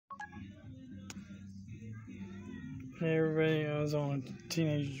Hey everybody, I was on a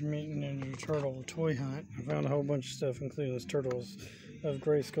Teenage Mutant Ninja Turtle toy hunt. I found a whole bunch of stuff, including those Turtles of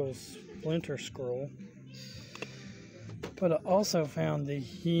Grayskull's Splinter Scroll. But I also found the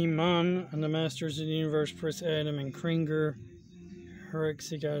He-Man and the Masters of the Universe Press Adam and Cringer, Heroic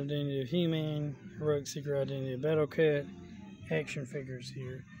Secret Identity of He-Man, Heroic Secret Identity of Battle Cat, action figures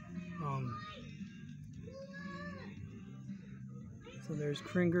here. So there's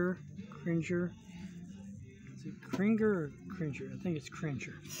Cringer. Is it Cringer or Cringer? I think it's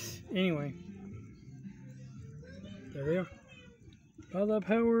Cringer. Anyway, there we are. By the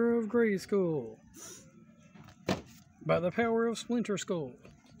power of Grayskull. By the power of Splinter Skull.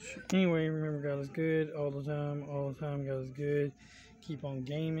 Anyway, remember, God is good all the time. All the time, God is good. Keep on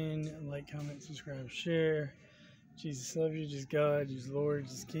gaming. Like, comment, subscribe, share. Jesus loves you. Jesus God. Jesus Lord.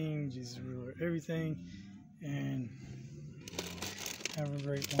 Jesus King. Jesus ruler of everything. And have a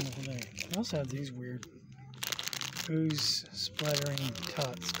great, wonderful day. I also have these weird ooze splattering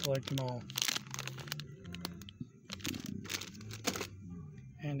tots. Collect them all.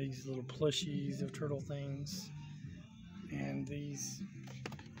 And these little plushies of turtle things. And these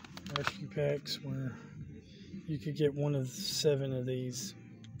rescue packs where you could get one of 7 of these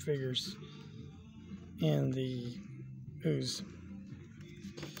figures in the ooze.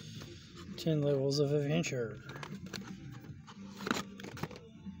 10 levels of adventure.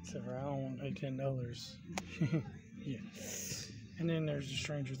 Except for I don't want to pay $10. Yeah. And then there's the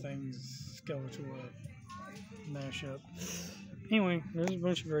Stranger Things skeletal mashup. Anyway, there's a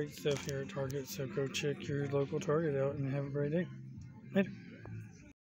bunch of great stuff here at Target, so go check your local Target out and have a great day.